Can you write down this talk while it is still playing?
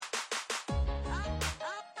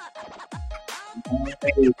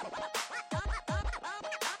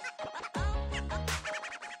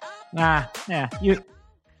Yeah,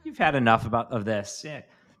 you've had enough of this. Yeah.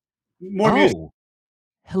 More music. Oh,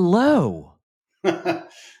 hello.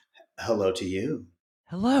 Hello to you.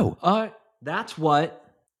 Hello. That's what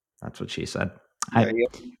she said. There I you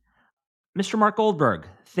Mr. Mark Goldberg,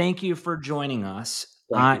 thank you for joining us.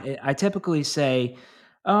 go. Thank you. I typically say,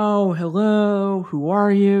 "Oh, hello, who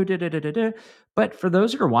are you?" Da, da, da, da, da. But for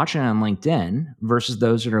those that are watching on LinkedIn versus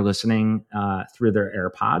those that are listening through their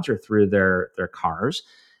AirPods or through their cars,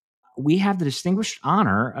 we have the distinguished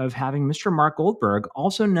honor of having Mr. Mark Goldberg,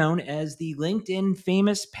 also known as the LinkedIn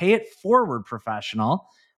famous Pay It Forward professional.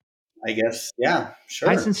 I guess, yeah, I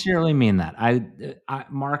sure. sincerely mean that.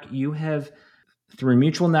 Mark, you have through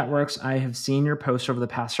mutual networks, I have seen your posts over the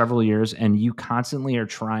past several years, and you constantly are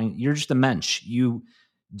trying. You're just a mensch. You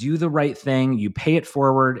do the right thing, you pay it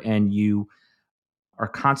forward, and you are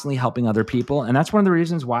constantly helping other people. And that's one of the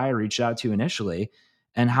reasons why I reached out to you initially,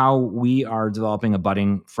 and how we are developing a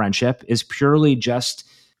budding friendship is purely just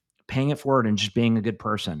paying it forward and just being a good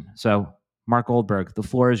person. So, Mark Goldberg, the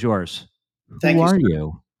floor is yours. Who Thank you, are sir.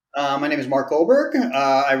 you? My name is Marc Goldberg.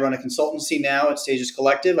 I run a consultancy now at Stages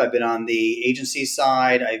Collective. I've been on the agency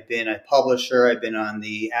side. I've been a publisher. I've been on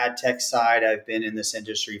the ad tech side. I've been in this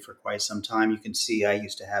industry for quite some time. You can see I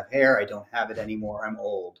used to have hair. I don't have it anymore. I'm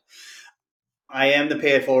old. I am the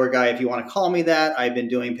pay it forward guy, if you want to call me that. I've been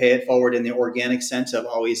doing pay it forward in the organic sense of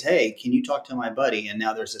always, hey, can you talk to my buddy? And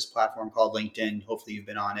now there's this platform called LinkedIn. Hopefully, you've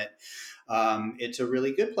been on it. It's a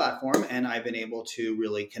really good platform, and I've been able to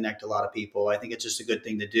really connect a lot of people. I think it's just a good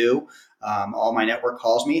thing to do. All my network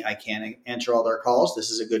calls me. I can't answer all their calls. This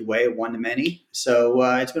is a good way, one to many. So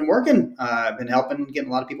it's been working. I've been helping getting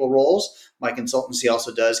a lot of people roles. My consultancy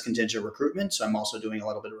also does contingent recruitment, so I'm also doing a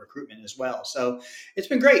little bit of recruitment as well. So it's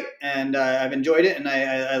been great, and I've enjoyed it, and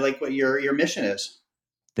I like what your mission is.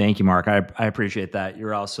 Thank you, Mark. I appreciate that.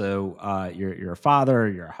 You're also you're a father,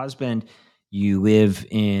 you're a husband. You live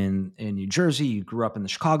in New Jersey. You grew up in the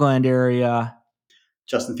Chicagoland area.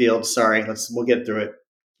 Justin Fields, sorry, we'll get through it.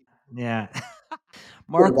 Yeah,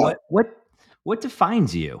 Mark. Quarterback. What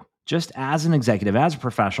defines you just as an executive, as a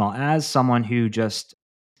professional, as someone who just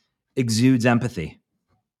exudes empathy?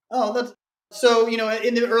 Oh, that's so.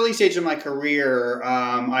 In the early stage of my career,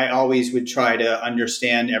 I always would try to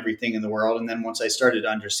understand everything in the world, and then once I started to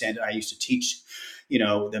understand it, I used to teach.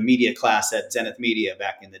 The media class at Zenith Media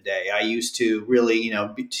back in the day. I used to really,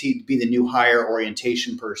 be the new hire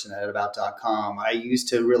orientation person at About.com. I used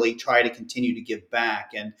to really try to continue to give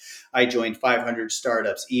back, and I joined 500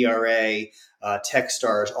 startups, ERA,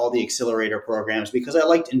 TechStars, all the accelerator programs because I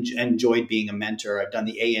liked and enjoyed being a mentor. I've done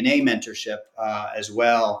the A&A mentorship as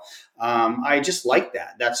well. I just like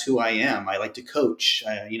that. That's who I am. I like to coach.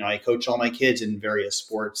 I coach all my kids in various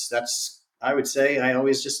sports. I would say I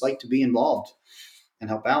always just like to be involved and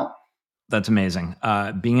help out. That's amazing.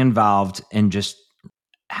 Being involved and just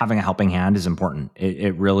having a helping hand is important.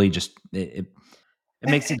 It really just it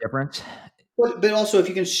makes a difference. But also, if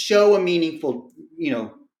you can show a meaningful,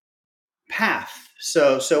 path.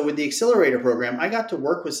 So with the accelerator program, I got to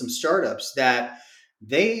work with some startups that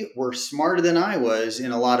they were smarter than I was in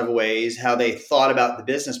a lot of ways, how they thought about the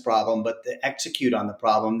business problem, but to execute on the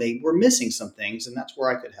problem, they were missing some things, and that's where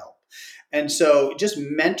I could help. And so just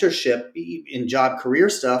mentorship in job career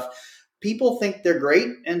stuff, people think they're great,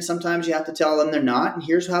 and sometimes you have to tell them they're not, and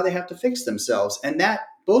here's how they have to fix themselves. And that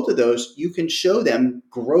both of those, you can show them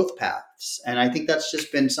growth paths. And I think that's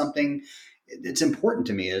just been something it's important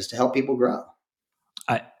to me is to help people grow.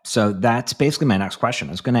 So that's basically my next question.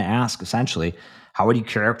 I was going to ask essentially, how would you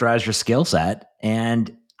characterize your skill set?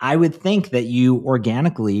 And I would think that you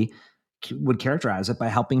organically would characterize it by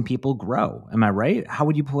helping people grow. Am I right? How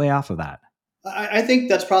would you play off of that? I think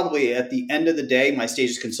that's probably at the end of the day, my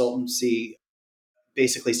Stages consultancy,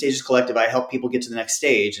 basically Stages Collective, I help people get to the next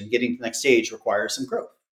stage, and getting to the next stage requires some growth.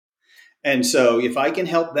 And so if I can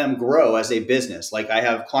help them grow as a business, like I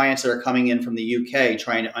have clients that are coming in from the UK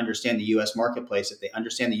trying to understand the US marketplace. If they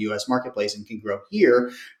understand the US marketplace and can grow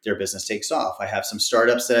here, their business takes off. I have some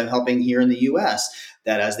startups that I'm helping here in the US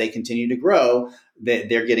that as they continue to grow,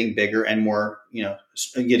 they're getting bigger and more,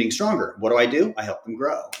 getting stronger. What do? I help them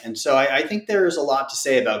grow. And so I think there's a lot to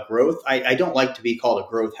say about growth. I don't like to be called a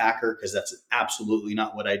growth hacker because that's absolutely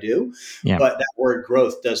not what I do. Yeah. But that word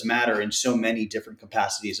growth does matter in so many different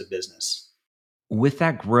capacities of business. With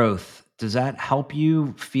that growth, does that help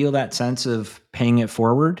you feel that sense of paying it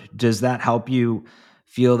forward? Does that help you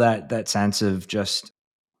feel that sense of just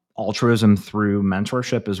altruism through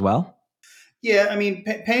mentorship as well? Yeah, I mean,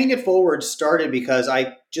 paying it forward started because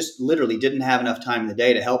I just literally didn't have enough time in the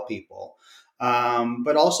day to help people.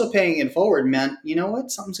 But also paying it forward meant, you know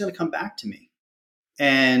what, something's going to come back to me,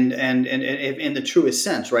 and if, in the truest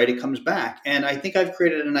sense, right? It comes back, and I think I've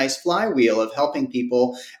created a nice flywheel of helping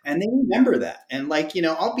people, and they remember that. And like,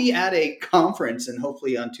 I'll be at a conference, and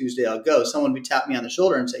hopefully on Tuesday I'll go. Someone would tap me on the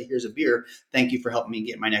shoulder and say, "Here's a beer. Thank you for helping me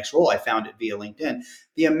get my next role. I found it via LinkedIn."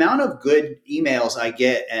 The amount of good emails I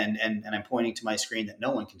get, and I'm pointing to my screen that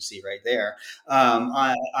no one can see right there,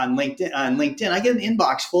 on LinkedIn, I get an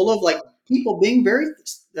inbox full of like people being very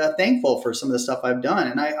thankful for some of the stuff I've done,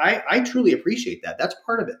 and I truly appreciate that. That's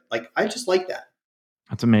part of it. Like, I just like that.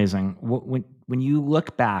 That's amazing. When you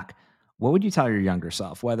look back, what would you tell your younger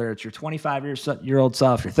self? Whether it's your 25-year old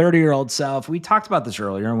self, your 30-year-old self. We talked about this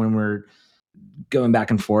earlier when we're going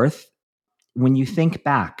back and forth. When you think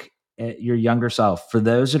back at your younger self, for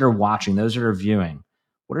those that are watching, those that are viewing,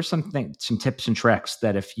 what are some tips and tricks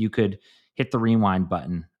that if you could hit the rewind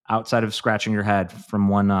button outside of scratching your head from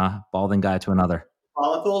one balding guy to another?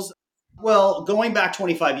 Follicles. Well, going back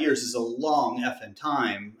 25 years is a long effing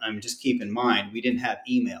time. I mean, just keep in mind we didn't have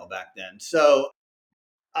email back then, so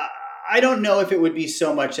I I don't know if it would be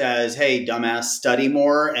so much as, "Hey, dumbass, study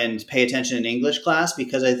more and pay attention in English class,"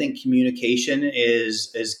 because I think communication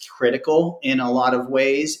is critical in a lot of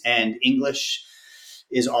ways, and English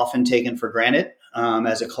is often taken for granted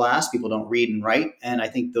as a class. People don't read and write, and I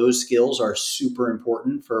think those skills are super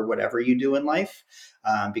important for whatever you do in life.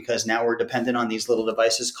 Because now we're dependent on these little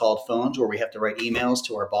devices called phones where we have to write emails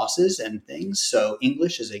to our bosses and things. So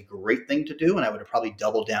English is a great thing to do, and I would have probably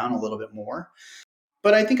doubled down a little bit more.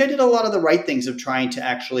 But I think I did a lot of the right things of trying to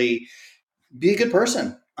actually be a good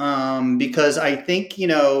person, because I think,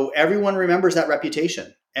 everyone remembers that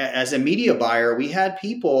reputation. As a media buyer, we had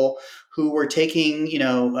people who were taking,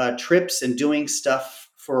 trips and doing stuff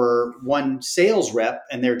for one sales rep,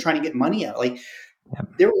 and they're trying to get money out. Like,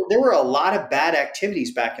 Yep. there were a lot of bad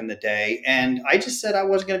activities back in the day, and I just said I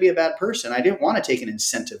wasn't going to be a bad person. I didn't want to take an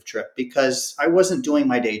incentive trip because I wasn't doing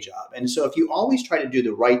my day job. And so if you always try to do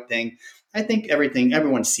the right thing, I think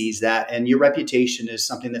everyone sees that, and your reputation is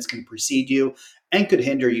something that's going to precede you and could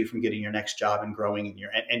hinder you from getting your next job and growing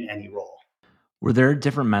in any role. Were there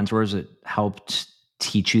different mentors that helped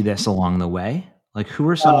teach you this along the way? Like, who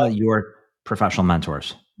are some of your professional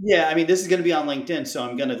mentors? Yeah, I mean, this is going to be on LinkedIn, so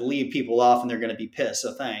I'm going to leave people off, and they're going to be pissed.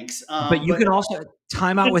 So thanks. But you But can also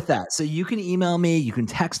time out with that. So you can email me, you can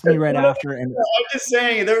text me right no, no, after, and no, I'm just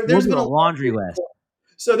saying we'll there's do been a a lot. laundry list.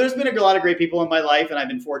 So there's been a lot of great people in my life, and I've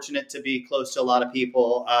been fortunate to be close to a lot of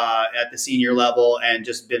people at the senior level, and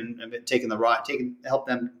just been taking the ride, help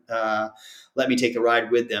them, let me take the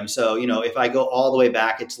ride with them. So if I go all the way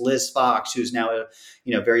back, it's Liz Fox, who's now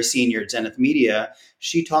a very senior at Zenith Media.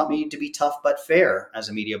 She taught me to be tough but fair as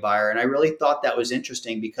a media buyer, and I really thought that was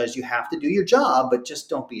interesting because you have to do your job, but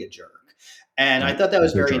just don't be a jerk. And I Right. thought that Don't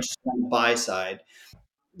was be a very jerk. interesting on the buy side.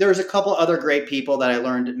 There's a couple other great people that I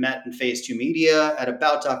met in phase two media at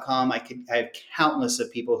about.com. I have countless of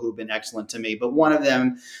people who've been excellent to me, but one of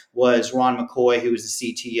them was Ron McCoy, who was the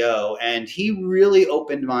CTO, and he really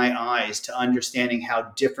opened my eyes to understanding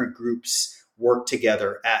how different groups work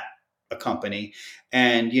together at a company.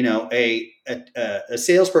 And a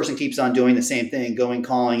salesperson keeps on doing the same thing, going,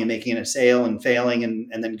 calling, and making a sale and failing,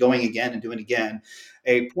 and then going again and doing it again.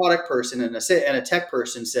 A product person and a tech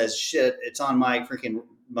person says, "Shit, it's on my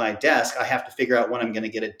desk. I have to figure out when I'm going to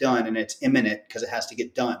get it done, and it's imminent because it has to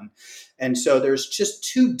get done." And so there's just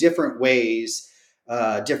two different ways,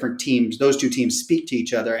 different teams. Those two teams speak to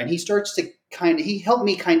each other, and he helped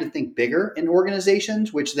me kind of think bigger in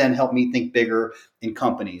organizations, which then helped me think bigger in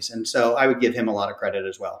companies. And so I would give him a lot of credit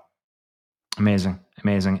as well. Amazing,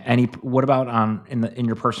 amazing. What about in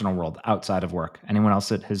your personal world outside of work? Anyone else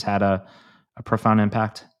that has had a profound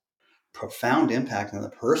impact? Profound impact on the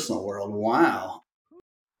personal world. Wow.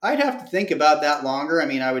 I'd have to think about that longer. I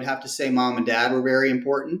mean, I would have to say mom and dad were very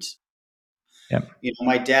important. Yep.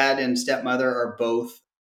 My dad and stepmother are both,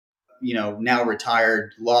 now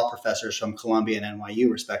retired law professors from Columbia and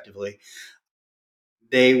NYU, respectively.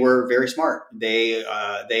 They were very smart. They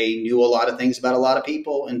knew a lot of things about a lot of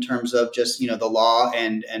people in terms of just the law,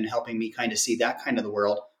 and helping me kind of see that kind of the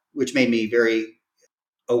world, which made me very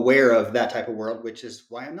aware of that type of world, which is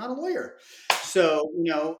why I'm not a lawyer. So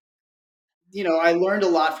I learned a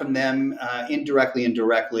lot from them, indirectly and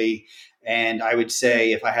directly. And I would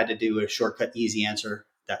say, if I had to do a shortcut, easy answer,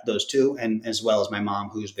 that those two, and as well as my mom,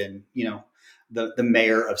 who's been, the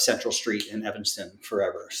mayor of Central Street in Evanston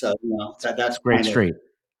forever. So It's that's a great kind of, street.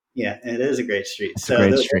 yeah, it is a great street. It's a So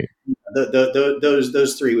great street.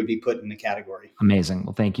 those three would be put in the category. Amazing.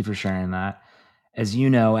 Well, thank you for sharing that. As you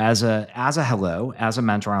know, as a hello, as a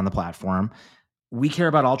mentor on the platform, we care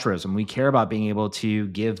about altruism. We care about being able to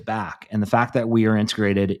give back. And the fact that we are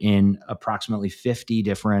integrated in approximately 50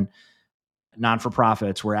 different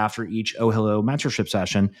non-for-profits, where after each OhHello mentorship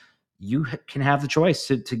session, you can have the choice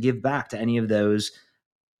to give back to any of those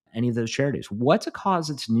charities. What's a cause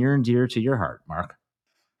that's near and dear to your heart, Marc? Or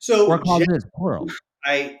So causes, plural.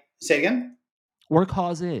 I say again. Or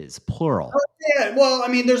causes, Oh, plural. yeah, well, I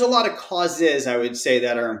mean, there's a lot of causes I would say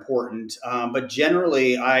that are important, but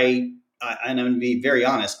generally, and I'm going to be very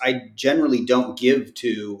honest, I generally don't give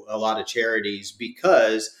to a lot of charities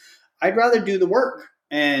because I'd rather do the work.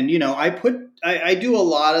 And I do a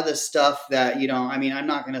lot of the stuff that I mean, I'm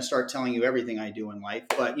not going to start telling you everything I do in life,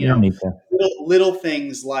 but You don't need to. little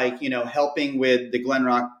things like helping with the Glen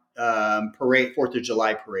Rock parade, Fourth of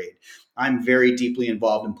July parade. I'm very deeply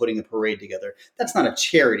involved in putting a parade together. That's not a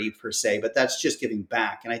charity per se, but that's just giving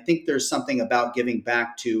back. And I think there's something about giving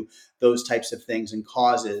back to those types of things and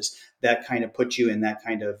causes that kind of put you in that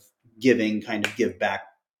kind of giving, kind of give back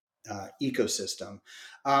ecosystem.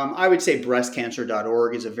 I would say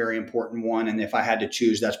breastcancer.org is a very important one. And if I had to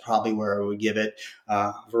choose, that's probably where I would give it,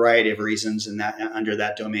 a variety of reasons in that under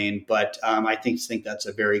that domain. But I think that's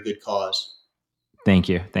a very good cause. Thank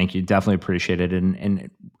you. Thank you. Definitely appreciate it.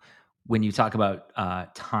 And when you talk about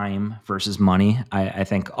time versus money, I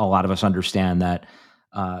think a lot of us understand that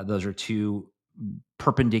those are two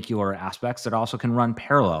perpendicular aspects that also can run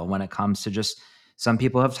parallel when it comes to just some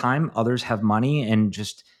people have time, others have money, and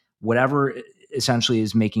just whatever essentially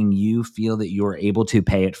is making you feel that you're able to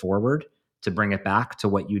pay it forward to bring it back to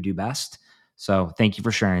what you do best. So thank you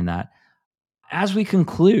for sharing that. As we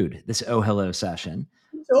conclude this OhHello session,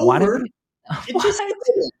 It's why don't over. we It just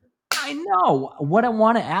what? I know. What I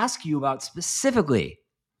want to ask you about specifically,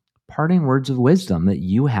 parting words of wisdom that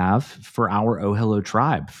you have for our OhHello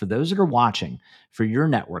tribe, for those that are watching, for your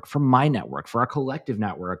network, for my network, for our collective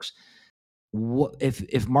networks.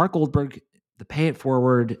 If Marc Goldberg, the Pay It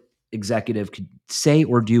Forward executive, could say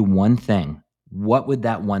or do one thing, what would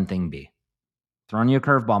that one thing be? Throwing you a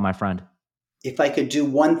curveball, my friend. If I could do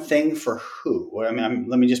one thing for who? Well, I mean,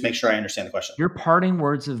 let me just make sure I understand the question. Your parting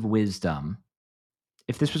words of wisdom,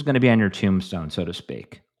 if this was going to be on your tombstone, so to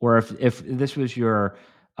speak, or if this was your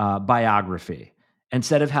biography,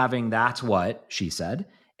 instead of having "that's what she said,"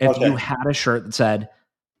 if you Okay. had a shirt that said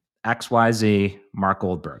XYZ Marc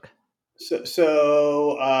Goldberg.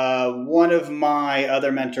 So one of my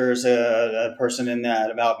other mentors, a person in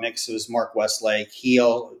that about mix, was Mark Westlake. He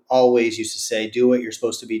always used to say, "Do what you're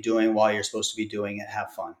supposed to be doing while you're supposed to be doing it.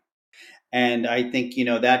 Have fun." And I think,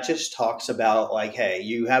 that just talks about like, hey,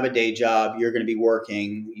 you have a day job, you're going to be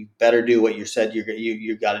working, you better do what you said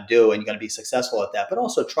you got to do, and you got to be successful at that. But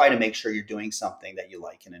also try to make sure you're doing something that you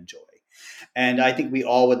like and enjoy. And I think we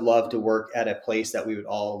all would love to work at a place that we would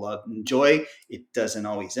all love and enjoy. It doesn't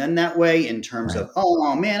always end that way in terms Right. of,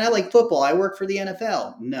 oh man, I like football. I work for the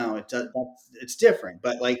NFL. No, it does, it's different.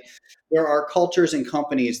 But like there are cultures and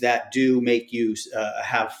companies that do make you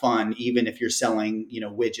have fun, even if you're selling,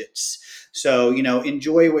 widgets. So,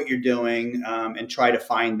 enjoy what you're doing, and try to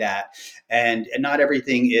find that. And not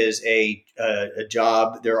everything is a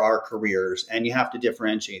job. There are careers, and you have to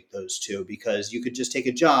differentiate those two, because you could just take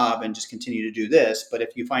a job and just continue to do this. But if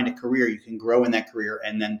you find a career, you can grow in that career,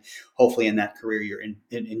 and then hopefully in that career you're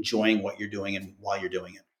enjoying what you're doing and while you're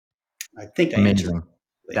doing it. I think I answered. Amazing.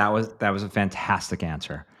 That was a fantastic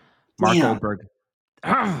answer. Marc Yeah. Goldberg,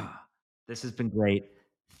 this has been great.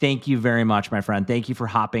 Thank you very much, my friend. Thank you for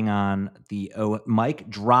hopping on the mic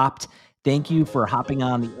dropped. Thank you for hopping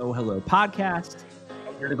on the OhHello podcast.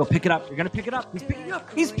 Oh, you're gonna go pick it up. You're gonna pick it up. He's picking it up.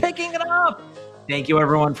 He's picking it up. Thank you,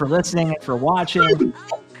 everyone, for listening and for watching.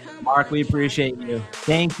 Marc, we appreciate you.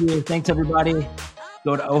 Thank you. Thanks, everybody.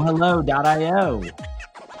 Go to ohhello.io.